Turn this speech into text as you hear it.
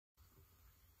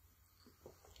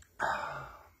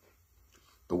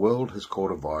The world has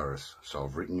caught a virus, so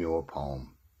I've written you a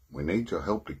poem. We need your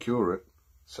help to cure it,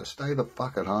 so stay the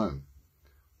fuck at home.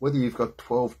 Whether you've got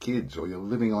 12 kids or you're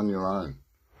living on your own,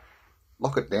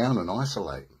 lock it down and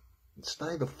isolate, and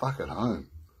stay the fuck at home.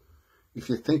 If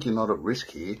you think you're not at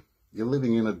risk here, you're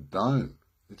living in a dome.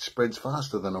 It spreads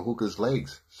faster than a hooker's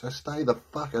legs, so stay the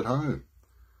fuck at home.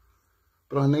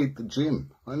 But I need the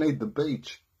gym, I need the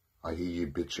beach, I hear you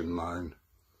bitch and moan.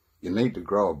 You need to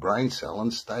grow a brain cell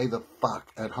and stay the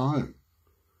fuck at home.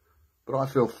 But I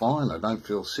feel fine, I don't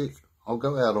feel sick, I'll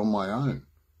go out on my own.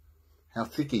 How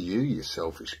thick are you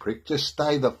selfish prick? Just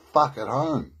stay the fuck at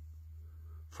home.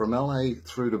 From LA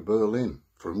through to Berlin,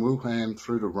 from Wuhan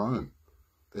through to Rome,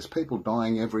 there's people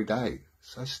dying every day,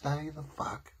 so stay the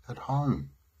fuck at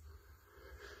home.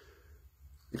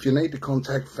 If you need to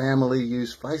contact family,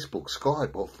 use Facebook,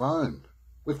 Skype or phone.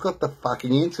 We've got the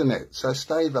fucking internet, so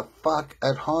stay the fuck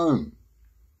at home.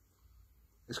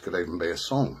 This could even be a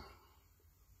song.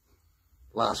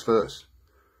 Last verse.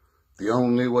 The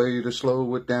only way to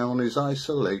slow it down is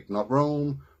isolate, not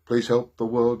roam. Please help the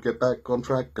world get back on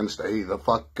track and stay the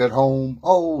fuck at home.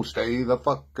 Oh, stay the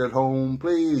fuck at home.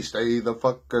 Please stay the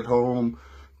fuck at home.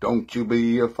 Don't you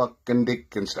be a fucking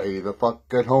dick and stay the fuck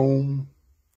at home.